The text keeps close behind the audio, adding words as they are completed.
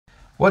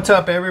What's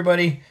up,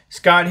 everybody?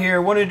 Scott here.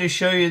 Wanted to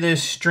show you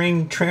this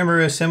string trimmer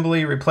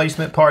assembly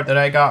replacement part that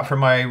I got for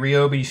my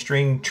Ryobi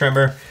string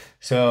trimmer.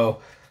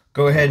 So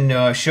go ahead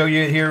and show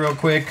you it here real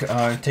quick.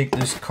 Take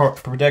this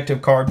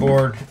protective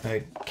cardboard.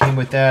 It came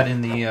with that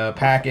in the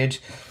package.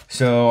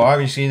 So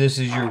obviously this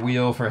is your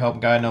wheel for help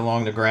guiding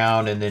along the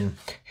ground, and then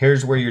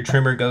here's where your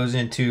trimmer goes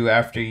into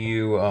after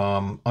you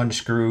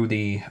unscrew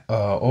the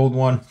old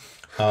one.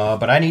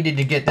 But I needed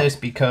to get this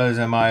because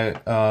in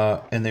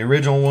the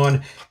original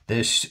one,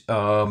 this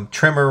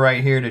trimmer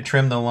right here to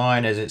trim the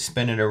line as it's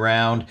spinning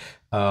around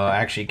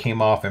actually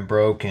came off and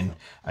broke, and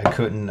I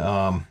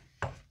couldn't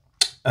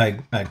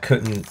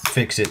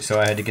fix it, so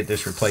I had to get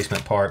this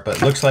replacement part.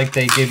 But it looks like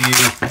they give you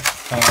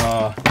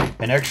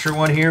an extra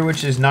one here,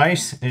 which is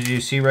nice, as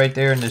you see right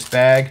there in this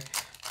bag.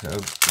 So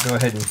go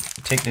ahead and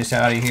take this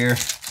out of here.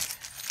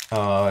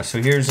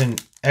 So here's an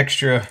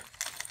extra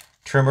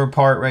trimmer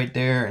part right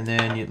there, and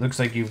then it looks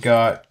like you've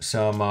got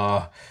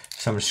some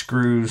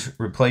screws,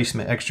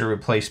 extra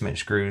replacement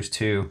screws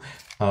too,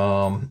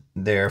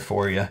 there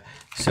for you.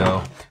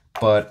 So,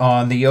 but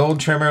on the old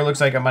trimmer, it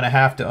looks like I'm gonna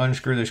have to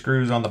unscrew the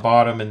screws on the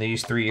bottom in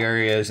these three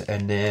areas,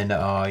 and then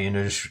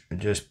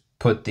just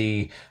put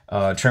the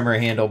trimmer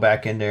handle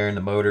back in there in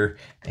the motor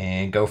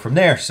and go from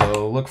there.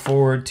 So look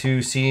forward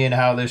to seeing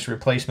how this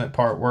replacement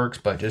part works,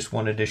 but just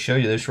wanted to show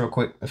you this real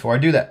quick before I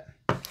do that.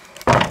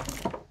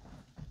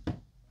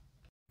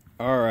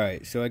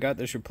 Alright, so I got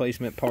this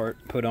replacement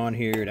part put on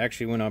here. It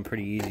actually went on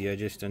pretty easy. I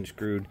just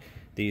unscrewed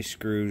these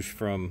screws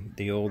from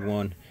the old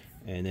one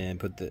and then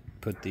put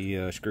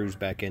the screws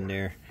back in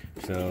there.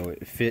 So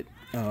it fit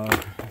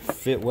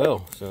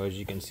well, so as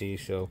you can see.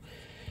 So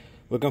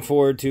looking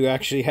forward to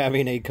actually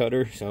having a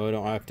cutter, so I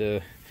don't have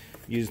to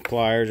use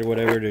pliers or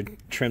whatever to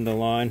trim the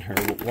line, or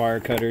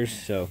wire cutters.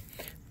 So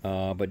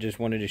but just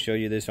wanted to show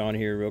you this on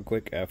here real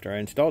quick after I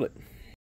installed it.